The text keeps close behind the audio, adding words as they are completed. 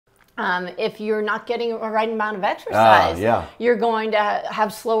If you're not getting a right amount of exercise, you're going to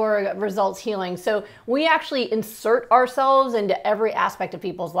have slower results healing. So we actually insert ourselves into every aspect of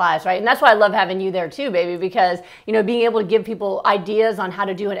people's lives, right? And that's why I love having you there too, baby, because, you know, being able to give people ideas on how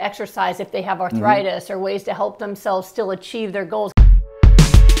to do an exercise if they have arthritis or ways to help themselves still achieve their goals.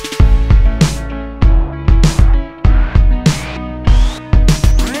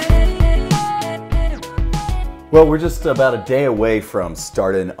 Well, we're just about a day away from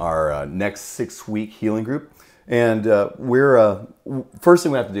starting our next 6-week healing group. And first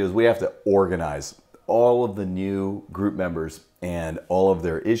thing we have to do is we have to organize all of the new group members and all of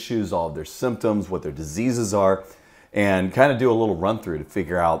their issues, all of their symptoms, what their diseases are, and kind of do a little run through to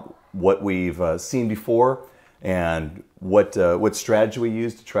figure out what we've seen before and what strategy we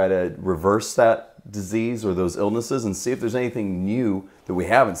use to try to reverse that disease or those illnesses, and see if there's anything new that we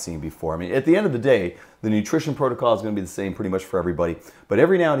haven't seen before. I mean, at the end of the day, the nutrition protocol is going to be the same pretty much for everybody, but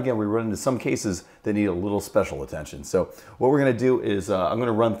every now and again we run into some cases that need a little special attention. So what we're going to do is I'm going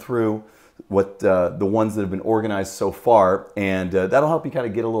to run through what the ones that have been organized so far, and that'll help you kind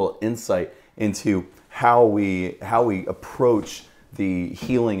of get a little insight into how we approach the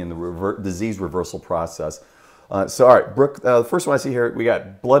healing and the disease reversal process. So all right, Brooke, the first one I see here, we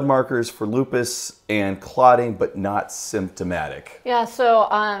got blood markers for lupus and clotting, but not symptomatic. Yeah, so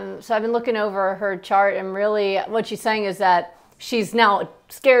I've been looking over her chart, and really what she's saying is that she's now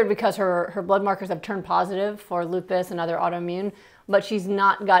scared because her blood markers have turned positive for lupus and other autoimmune, but she's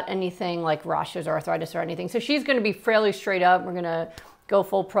not got anything like rashes or arthritis or anything. So she's going to be fairly straight up. We're going to go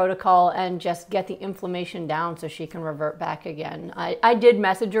full protocol and just get the inflammation down so she can revert back again. I did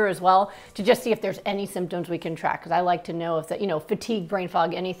message her as well to just see if there's any symptoms we can track, because I like to know if that, you know, fatigue, brain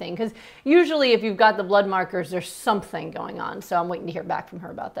fog, anything, because usually if you've got the blood markers, there's something going on. So I'm waiting to hear back from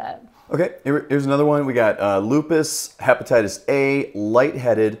her about that. Okay, here's another one. We got lupus, hepatitis A,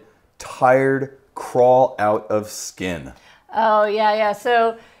 lightheaded, tired, crawl out of skin. Oh yeah.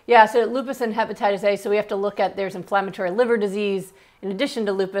 So lupus and hepatitis A. So we have to look at, there's inflammatory liver disease in addition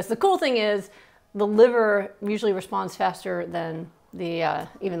to lupus. The cool thing is the liver usually responds faster than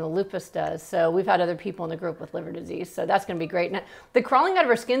even the lupus does. So we've had other people in the group with liver disease. So that's going to be great. Now, the crawling out of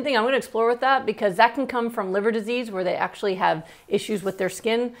our skin thing, I'm going to explore with that, because that can come from liver disease where they actually have issues with their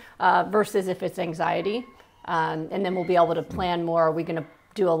skin versus if it's anxiety. And then we'll be able to plan more. Are we going to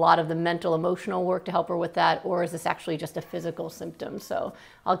do a lot of the mental, emotional work to help her with that, or is this actually just a physical symptom? So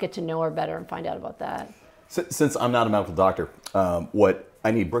I'll get to know her better and find out about that. Since I'm not a medical doctor, what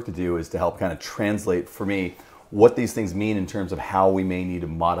I need Brooke to do is to help kind of translate for me what these things mean in terms of how we may need to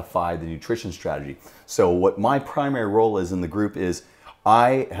modify the nutrition strategy. So what my primary role is in the group is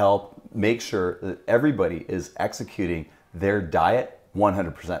I help make sure that everybody is executing their diet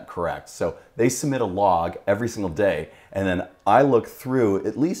 100% correct. So they submit a log every single day, and then I look through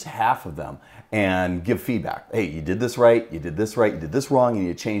at least half of them and give feedback. Hey, you did this right, you did this right, you did this wrong, you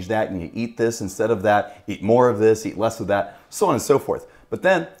need to change that, and you eat this instead of that, eat more of this, eat less of that, so on and so forth. But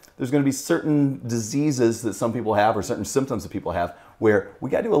then there's going to be certain diseases that some people have, or certain symptoms that people have, where we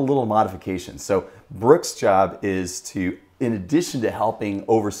got to do a little modification. So Brooke's job is to, in addition to helping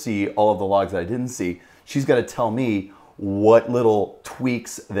oversee all of the logs that I didn't see, she's got to tell me what little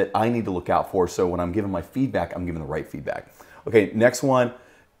tweaks that I need to look out for, so when I'm giving my feedback, I'm giving the right feedback. Okay, next one,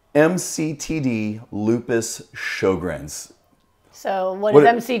 MCTD, lupus Sjogren's. So what is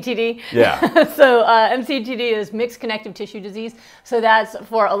MCTD? Yeah. So MCTD is mixed connective tissue disease. So that's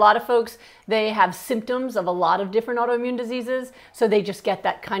for a lot of folks, they have symptoms of a lot of different autoimmune diseases. So they just get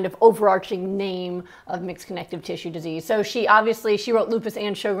that kind of overarching name of mixed connective tissue disease. So she wrote lupus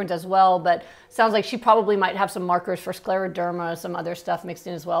and Sjogren's as well, but sounds like she probably might have some markers for scleroderma, some other stuff mixed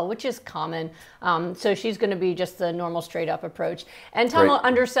in as well, which is common. So she's going to be just the normal straight up approach. And Tom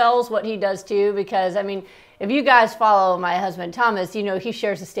undersells what he does too, because I mean, if you guys follow my husband Thomas, you know he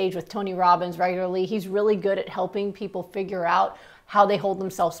shares the stage with Tony Robbins regularly. He's really good at helping people figure out how they hold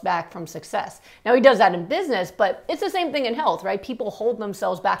themselves back from success. Now he does that in business, but it's the same thing in health, right? People hold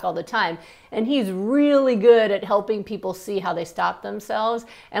themselves back all the time. And he's really good at helping people see how they stop themselves.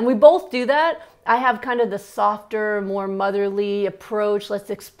 And we both do that. I have kind of the softer, more motherly approach. Let's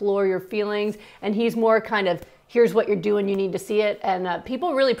explore your feelings. And he's more kind of, here's what you're doing, you need to see it. And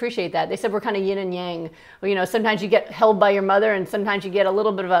people really appreciate that. They said we're kind of yin and yang. You know, sometimes you get held by your mother, and sometimes you get a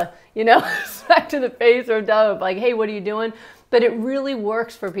little bit of a, you know, smack to the face or down, like, hey, what are you doing? But it really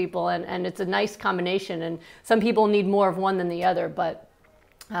works for people, and it's a nice combination. And some people need more of one than the other, but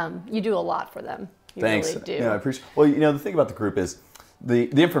you do a lot for them. You Thanks. Really do. Yeah, I appreciate. Well, you know, the thing about the group is the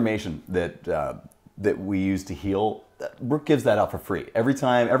information that that we use to heal. Brooke gives that out for free every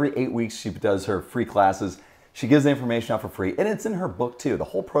time. Every 8 weeks, she does her free classes. She gives the information out for free, and it's in her book too. The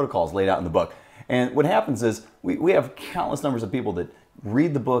whole protocol is laid out in the book. And what happens is we have countless numbers of people that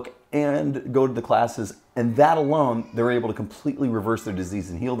read the book and go to the classes, and that alone, they're able to completely reverse their disease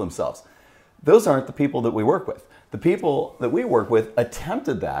and heal themselves. Those aren't the people that we work with. The people that we work with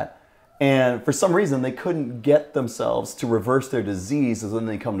attempted that, and for some reason they couldn't get themselves to reverse their disease, and then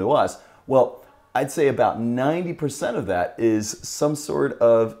they come to us. Well, I'd say about 90% of that is some sort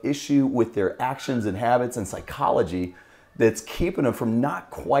of issue with their actions and habits and psychology that's keeping them from not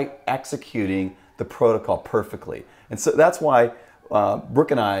quite executing the protocol perfectly. And so that's why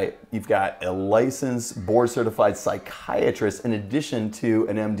Brooke and I, you've got a licensed, board-certified psychiatrist in addition to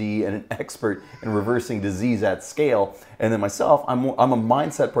an MD and an expert in reversing disease at scale. And then myself, I'm a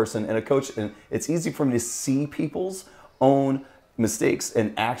mindset person and a coach, and it's easy for me to see people's own mistakes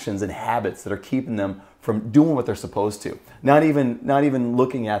and actions and habits that are keeping them from doing what they're supposed to. Not even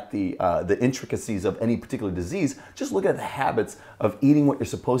looking at the intricacies of any particular disease, just look at the habits of eating what you're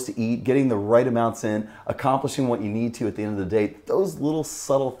supposed to eat, getting the right amounts in, accomplishing what you need to at the end of the day. Those little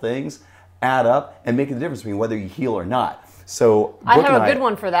subtle things add up and make a difference between whether you heal or not. So I have a good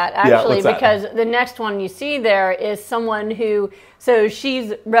one for that, actually, yeah, because the next one you see there is someone who, so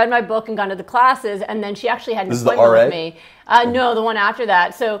she's read my book and gone to the classes, and then she actually had an appointment with me. No, the one after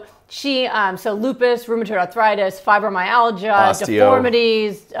that. So she, so lupus, rheumatoid arthritis, fibromyalgia, osteo,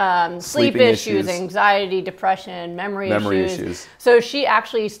 deformities, sleep issues, anxiety, depression, memory issues. So she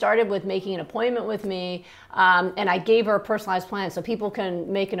actually started with making an appointment with me, and I gave her a personalized plan. So people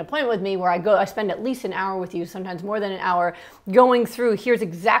can make an appointment with me where I spend at least an hour with you, sometimes more than an hour, going through, here's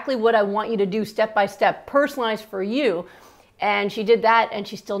exactly what I want you to do step by step, personalized for you. And she did that, and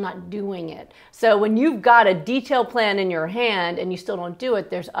she's still not doing it. So when you've got a detailed plan in your hand and you still don't do it,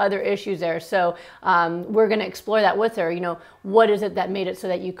 there's other issues there. So we're going to explore that with her. You know, what is it that made it so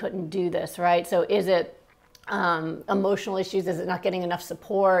that you couldn't do this, right? So is it emotional issues? Is it not getting enough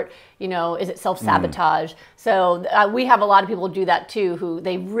support? You know, is it self-sabotage? So we have a lot of people do that too, who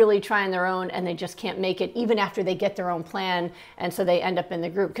they really try on their own and they just can't make it even after they get their own plan. And so they end up in the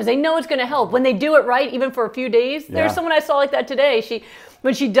group because they know it's going to help. When they do it right, even for a few days, there's someone I saw like that today.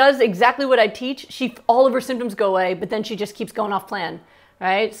 When she does exactly what I teach, all of her symptoms go away, but then she just keeps going off plan,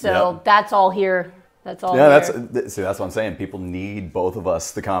 right? So that's all here. That's all. Yeah, that's what I'm saying. People need both of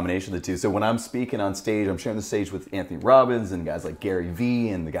us, the combination of the two. So when I'm speaking on stage, I'm sharing the stage with Anthony Robbins and guys like Gary Vee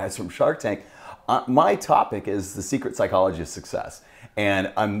and the guys from Shark Tank. My topic is the secret psychology of success.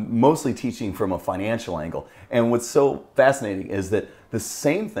 And I'm mostly teaching from a financial angle. And what's so fascinating is that the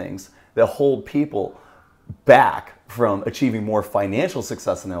same things that hold people back from achieving more financial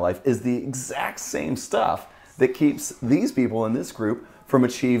success in their life is the exact same stuff that keeps these people in this group from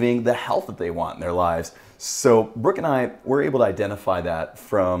achieving the health that they want in their lives. So Brooke and I were able to identify that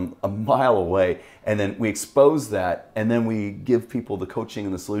from a mile away, and then we expose that, and then we give people the coaching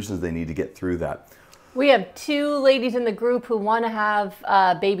and the solutions they need to get through that. We have 2 ladies in the group who want to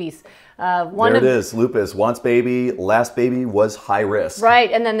have babies. There it is, lupus, wants baby, last baby was high risk.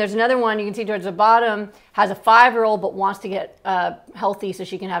 Right, and then there's another one you can see towards the bottom, has a 5-year-old but wants to get healthy so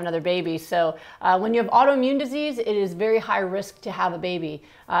she can have another baby. So when you have autoimmune disease, it is very high risk to have a baby.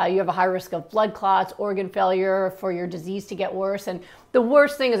 You have a high risk of blood clots, organ failure, for your disease to get worse. And the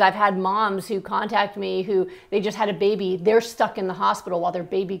worst thing is I've had moms who contact me who they just had a baby, they're stuck in the hospital while their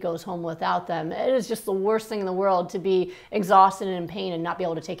baby goes home without them. It is just the worst thing in the world to be exhausted and in pain and not be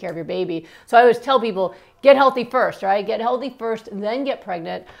able to take care of your baby. So I always tell people, get healthy first, right? Get healthy first, then get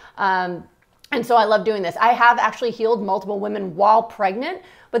pregnant. And so I love doing this. I have actually healed multiple women while pregnant,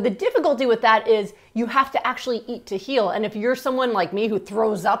 but the difficulty with that is you have to actually eat to heal. And if you're someone like me who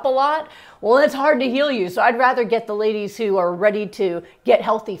throws up a lot, well, it's hard to heal you. So I'd rather get the ladies who are ready to get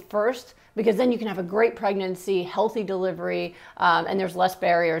healthy first, because then you can have a great pregnancy, healthy delivery, and there's less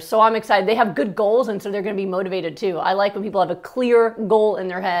barriers. So I'm excited. They have good goals, and so they're going to be motivated too. I like when people have a clear goal in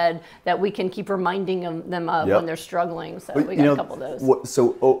their head that we can keep reminding them of when they're struggling. So we got a couple of those.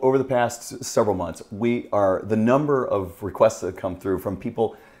 So over the past several months, the number of requests that have come through from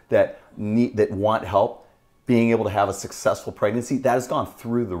people that want help being able to have a successful pregnancy, that has gone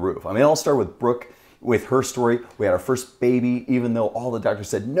through the roof. I mean, I'll start with Brooke. With her story, we had our first baby, even though all the doctors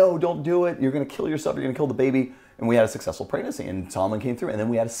said, no, don't do it. You're going to kill yourself. You're going to kill the baby. And we had a successful pregnancy, and Solomon came through. And then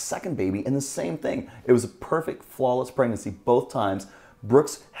we had a second baby, and the same thing. It was a perfect, flawless pregnancy both times.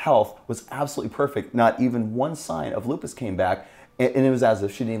 Brooke's health was absolutely perfect. Not even one sign of lupus came back, and it was as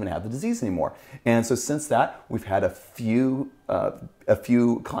if she didn't even have the disease anymore. And so since that, we've had a few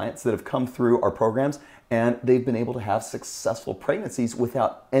clients that have come through our programs, and they've been able to have successful pregnancies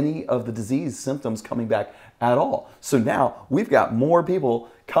without any of the disease symptoms coming back at all. So now we've got more people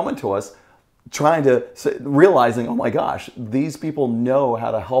coming to us realizing, oh my gosh, these people know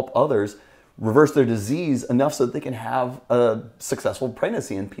how to help others reverse their disease enough so that they can have a successful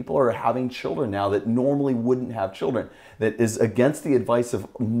pregnancy. And people are having children now that normally wouldn't have children. That is against the advice of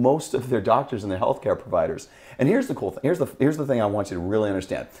most of their doctors and their healthcare providers. And here's the cool thing. Here's the thing I want you to really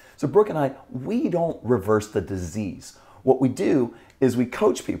understand. So Brooke and I, we don't reverse the disease. What we do is we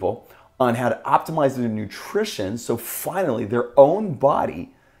coach people on how to optimize their nutrition so finally their own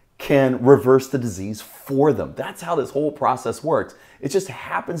body can reverse the disease for them. That's how this whole process works. It just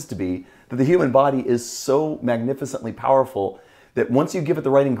happens to be that the human body is so magnificently powerful that once you give it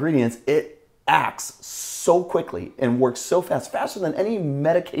the right ingredients, it acts so quickly and works so fast, faster than any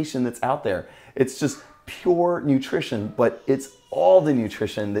medication that's out there. It's just pure nutrition, but it's all the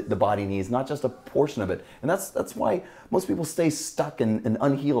nutrition that the body needs, not just a portion of it. And that's why most people stay stuck and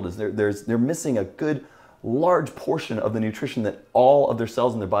unhealed, is they're missing a good large portion of the nutrition that all of their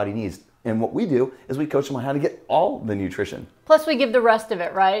cells in their body needs. And what we do is we coach them on how to get all the nutrition. Plus we give the rest of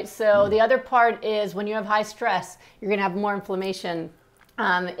it, right? So the other part is when you have high stress, you're gonna have more inflammation.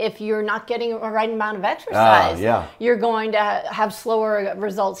 If you're not getting a right amount of exercise, you're going to have slower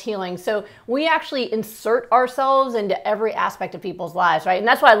results healing. So we actually insert ourselves into every aspect of people's lives, right? And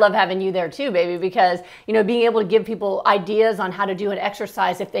that's why I love having you there too, baby, because, you know, being able to give people ideas on how to do an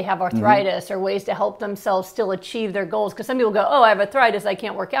exercise if they have arthritis or ways to help themselves still achieve their goals. Because some people go, oh, I have arthritis, I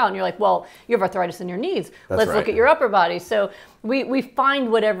can't work out. And you're like, well, you have arthritis in your knees. Let's look at your upper body. So we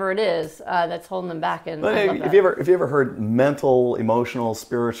find whatever it is that's holding them back. And if you ever heard mental, emotional,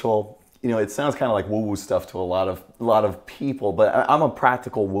 spiritual, you know, it sounds kind of like woo-woo stuff to a lot of people, but I'm a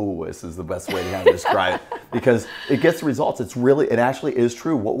practical woo-wooist is the best way to kind of describe it, because it gets results. It actually is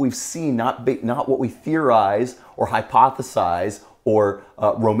true. What we've seen, not what we theorize or hypothesize or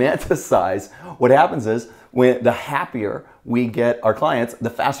romanticize. What happens is, when the happier we get our clients, the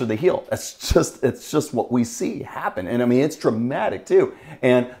faster they heal. It's just what we see happen. And I mean, it's dramatic too.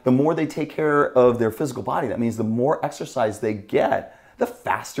 And the more they take care of their physical body, that means the more exercise they get, the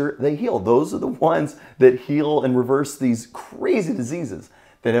faster they heal. Those are the ones that heal and reverse these crazy diseases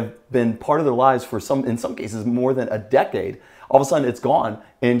that have been part of their lives for in some cases, more than a decade. All of a sudden, it's gone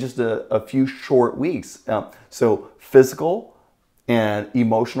in just a few short weeks. So physical, and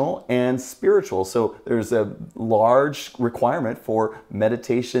emotional and spiritual. So there's a large requirement for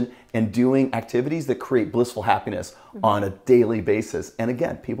meditation and doing activities that create blissful happiness on a daily basis. And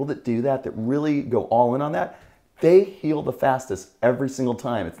again, people that do that really go all in on that, they heal the fastest every single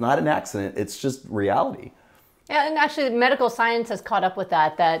time. It's not an accident, it's just reality. Yeah, and actually medical science has caught up with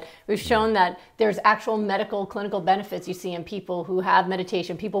that we've shown that there's actual medical clinical benefits you see in people who have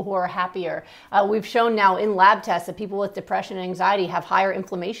meditation, people who are happier. We've shown now in lab tests that people with depression and anxiety have higher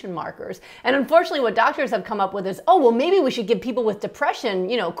inflammation markers. And unfortunately what doctors have come up with is, oh, well, maybe we should give people with depression,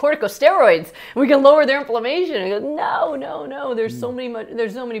 you know, corticosteroids. We can lower their inflammation. And go, no, there's so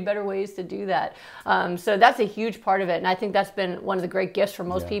many better ways to do that. So that's a huge part of it. And I think that's been one of the great gifts for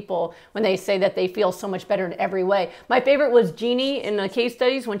most people when they say that they feel so much better in every way. My favorite was Jeannie in the case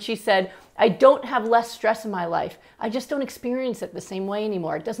studies when she said, I don't have less stress in my life. I just don't experience it the same way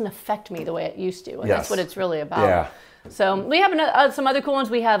anymore. It doesn't affect me the way it used to. And that's what it's really about. Yeah. So we have some other cool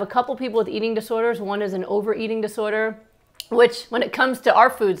ones. We have a couple people with eating disorders. One is an overeating disorder, which when it comes to our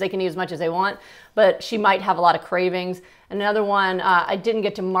foods, they can eat as much as they want, but she might have a lot of cravings. Another one, I didn't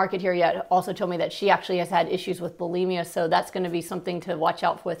get to market here yet, also told me that she actually has had issues with bulimia, so that's going to be something to watch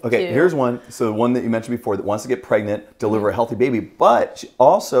out with too. Here's one. So the one that you mentioned before that wants to get pregnant, deliver a healthy baby, but she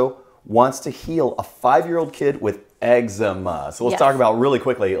also wants to heal a 5-year-old kid with eczema. So let's talk about really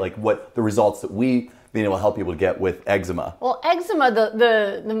quickly like what the results that we've been able to help people get with eczema. Well, eczema,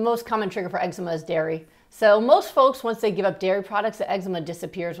 the most common trigger for eczema is dairy. So most folks, once they give up dairy products, the eczema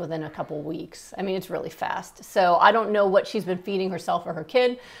disappears within a couple weeks. I mean, it's really fast. So I don't know what she's been feeding herself or her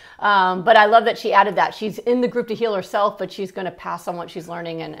kid, but I love that she added that. She's in the group to heal herself, but she's going to pass on what she's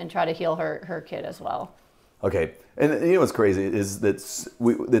learning and try to heal her kid as well. Okay, and you know what's crazy is that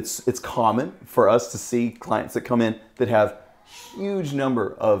it's common for us to see clients that come in that have huge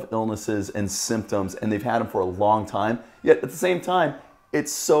number of illnesses and symptoms, and they've had them for a long time, yet at the same time,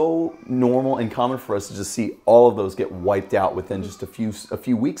 it's so normal and common for us to just see all of those get wiped out within just a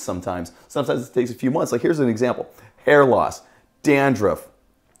few weeks sometimes. Sometimes it takes a few months. Like here's an example. Hair loss, dandruff,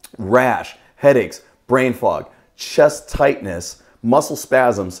 rash, headaches, brain fog, chest tightness, muscle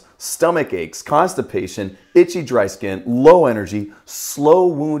spasms, stomach aches, constipation, itchy dry skin, low energy, slow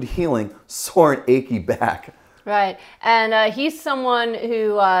wound healing, sore and achy back. Right, and he's someone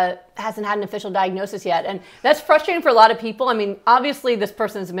who hasn't had an official diagnosis yet, and that's frustrating for a lot of people. I mean, obviously this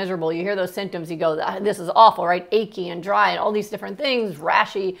person's miserable. You hear those symptoms, you go, this is awful, right? Achy and dry and all these different things,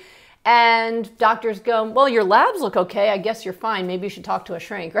 rashy. And doctors go, well, your labs look okay. I guess you're fine. Maybe you should talk to a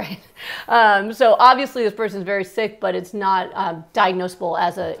shrink, right? So obviously this person's very sick, but it's not diagnosable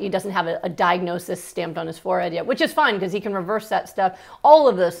as he doesn't have a diagnosis stamped on his forehead yet, which is fine because he can reverse that stuff. All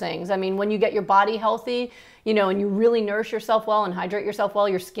of those things. I mean, when you get your body healthy, you know, and you really nourish yourself well and hydrate yourself well,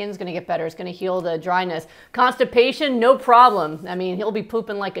 your skin's going to get better. It's going to heal the dryness. Constipation, no problem. I mean, he'll be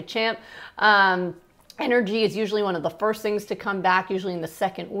pooping like a champ. Energy is usually one of the first things to come back, usually in the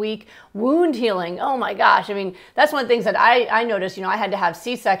second week. Wound healing, oh my gosh. I mean, that's one of the things that I noticed. You know, I had to have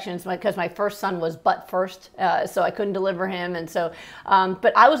C-sections because my first son was butt first, so I couldn't deliver him. And so,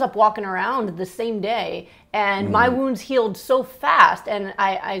 but I was up walking around the same day, and my wounds healed so fast. And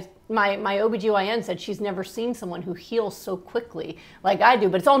my OBGYN said she's never seen someone who heals so quickly like I do,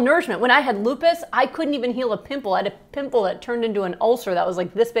 but it's all nourishment. When I had lupus, I couldn't even heal a pimple. I had a pimple that turned into an ulcer that was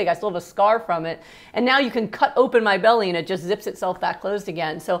like this big. I still have a scar from it. And now you can cut open my belly and it just zips itself back closed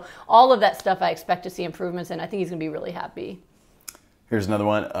again. So all of that stuff I expect to see improvements in. I think he's gonna be really happy. Here's another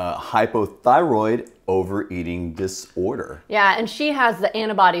one, hypothyroid overeating disorder. Yeah, and she has the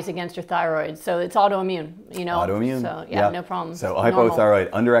antibodies against her thyroid, so it's autoimmune, you know. Autoimmune? So yeah, no problem. So hypothyroid,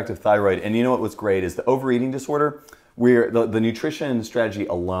 underactive thyroid, and you know what's great is the overeating disorder, where the nutrition strategy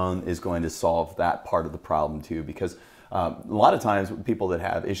alone is going to solve that part of the problem too, because a lot of times people that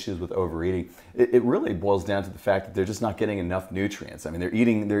have issues with overeating, it really boils down to the fact that they're just not getting enough nutrients. I mean, they're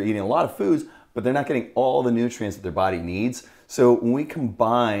eating a lot of foods, but they're not getting all the nutrients that their body needs. So when we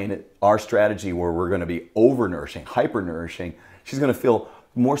combine our strategy where we're going to be over-nourishing, hyper-nourishing, she's going to feel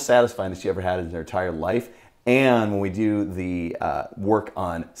more satisfied than she ever had in her entire life. And when we do the work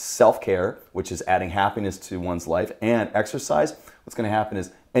on self-care, which is adding happiness to one's life, and exercise, what's going to happen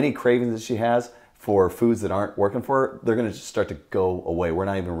is any cravings that she has for foods that aren't working for her, they're going to just start to go away. We're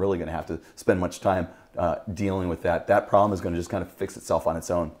not even really going to have to spend much time dealing with that. That problem is going to just kind of fix itself on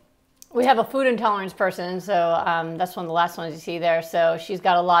its own. We have a food intolerance person, so that's one of the last ones you see there. So she's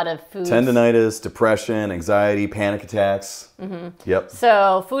got a lot of foods. Tendinitis, depression, anxiety, panic attacks. Yep.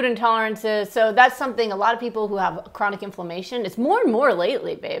 So food intolerances. So that's something a lot of people who have chronic inflammation, it's more and more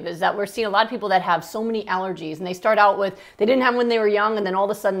lately, babe, is that we're seeing a lot of people that have so many allergies. And they start out with, they didn't have when they were young, and then all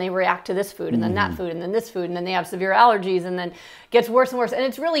of a sudden they react to this food, and then that food, and then this food, and then they have severe allergies, and then it gets worse and worse. And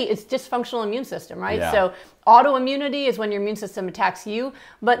it's dysfunctional immune system, right? Yeah. So autoimmunity is when your immune system attacks you,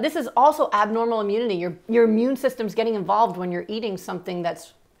 but this is also abnormal immunity. Your immune system's getting involved when you're eating something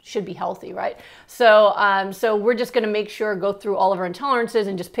that's should be healthy, right? So so we're just going to make sure, go through all of her intolerances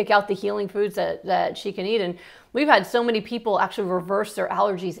and just pick out the healing foods that she can eat. And we've had so many people actually reverse their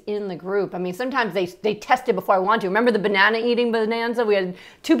allergies in the group. I mean, sometimes they tested before I wanted to. Remember the banana eating bonanza? We had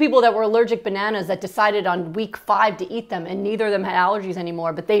 2 people that were allergic bananas that decided on week 5 to eat them, and neither of them had allergies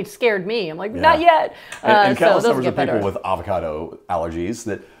anymore, but they scared me. I'm like, not yet. And countless so numbers of people with avocado allergies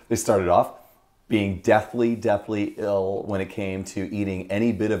that they started off being deathly ill when it came to eating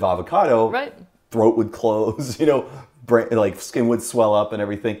any bit of avocado. Right. Throat would close, you know, like skin would swell up and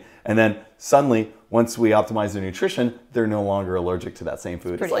everything. And then suddenly, once we optimize their nutrition, they're no longer allergic to that same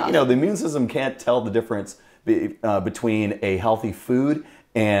food. It's like, you know, the immune system can't tell the difference between a healthy food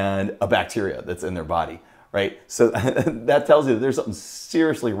and a bacteria that's in their body, right? So that tells you that there's something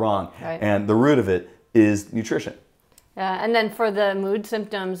seriously wrong. Right. And the root of it is nutrition. And then for the mood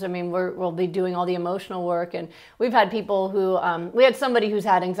symptoms, I mean, we'll be doing all the emotional work. And we've had people who, we had somebody who's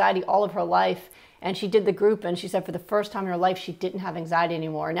had anxiety all of her life, and she did the group, and she said for the first time in her life, she didn't have anxiety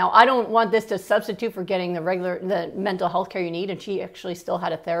anymore. Now, I don't want this to substitute for getting the mental health care you need, and she actually still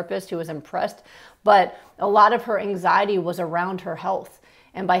had a therapist who was impressed, but a lot of her anxiety was around her health.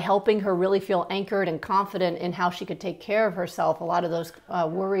 And by helping her really feel anchored and confident in how she could take care of herself, a lot of those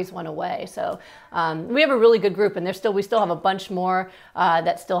worries went away. So we have a really good group, and we still have a bunch more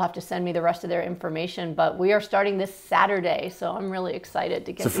that still have to send me the rest of their information. But we are starting this Saturday, so I'm really excited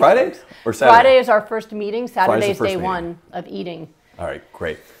to get. So Friday or Saturday? Friday is our first meeting. Saturday is day 1 of eating. All right,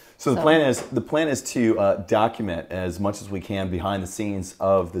 great. So the plan is to document as much as we can behind the scenes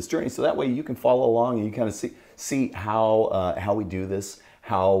of this journey, so that way you can follow along and you kind of see how we do this,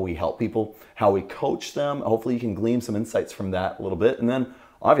 how we help people, how we coach them. Hopefully you can glean some insights from that a little bit, and then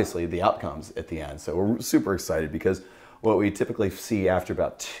obviously the outcomes at the end. So we're super excited because what we typically see after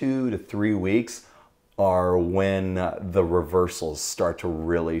about 2 to 3 weeks are when the reversals start to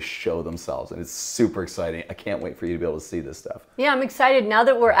really show themselves, and it's super exciting. I can't wait for you to be able to see this stuff. Yeah, I'm excited now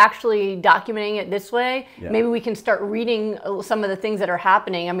that we're actually documenting it this way. Yeah. Maybe we can start reading some of the things that are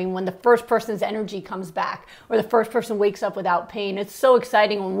happening. I mean, when the first person's energy comes back, or the first person wakes up without pain, it's so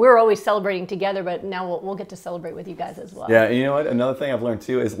exciting when we're always celebrating together, but now we'll get to celebrate with you guys as well. Yeah, and you know what? Another thing I've learned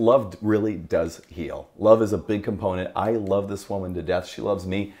too is love really does heal. Love is a big component. I love this woman to death. She loves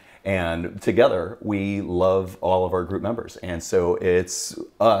me. And together, we love all of our group members. And so it's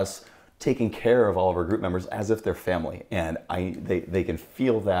us taking care of all of our group members as if they're family. And they can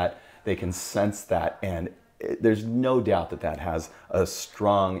feel that, they can sense that, and there's no doubt that that has a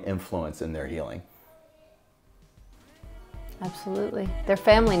strong influence in their healing. Absolutely. They're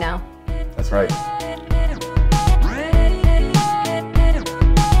family now. That's right.